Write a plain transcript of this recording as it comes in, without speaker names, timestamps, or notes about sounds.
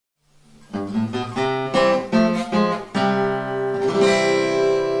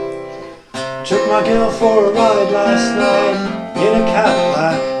Took my girl for a ride last night in a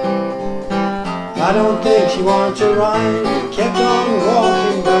Cadillac. I don't think she wanted to ride, kept on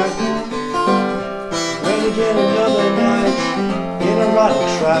walking back. Ready again another night in a rattle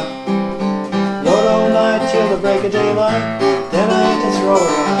trap. Rode all night till the break of daylight, then I had to throw her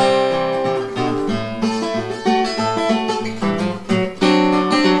out.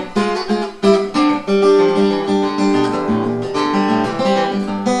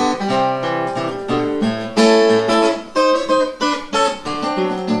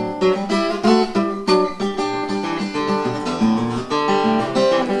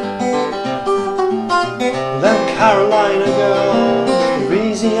 Them Carolina girls, they're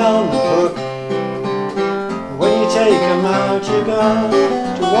easy on the hook. When you take them out, you got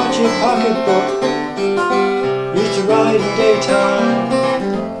to watch your pocketbook. Used to ride in daytime,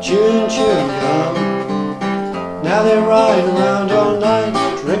 chewing gum. Now they ride around all night,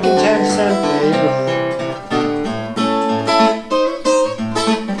 drinking 10-cent Bay rum.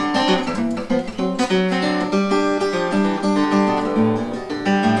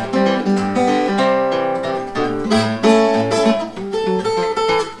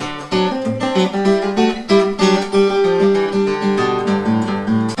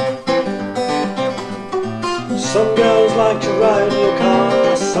 Some girls like to ride in your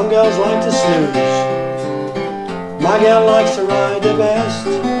car, some girls like to snooze. My gal likes to ride the best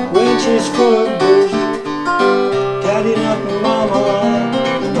when she's full of booze. Daddy not mama,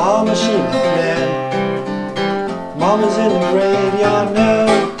 mama she not dead. Mama's in the graveyard now,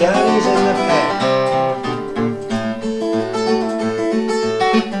 daddy's in the pen.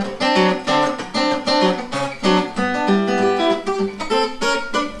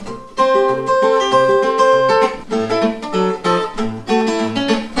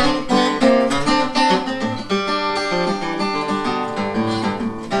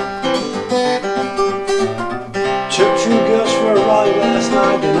 Took two girls for a ride last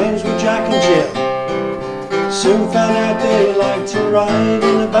night, their names were Jack and Jill. Soon found out they liked to ride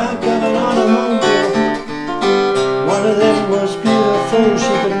in the back of an automobile. One of them was beautiful,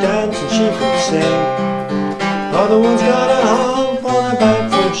 she could dance and she could sing. Other one's got a hump on her back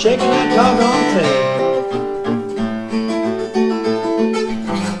from shaking that doggone thing.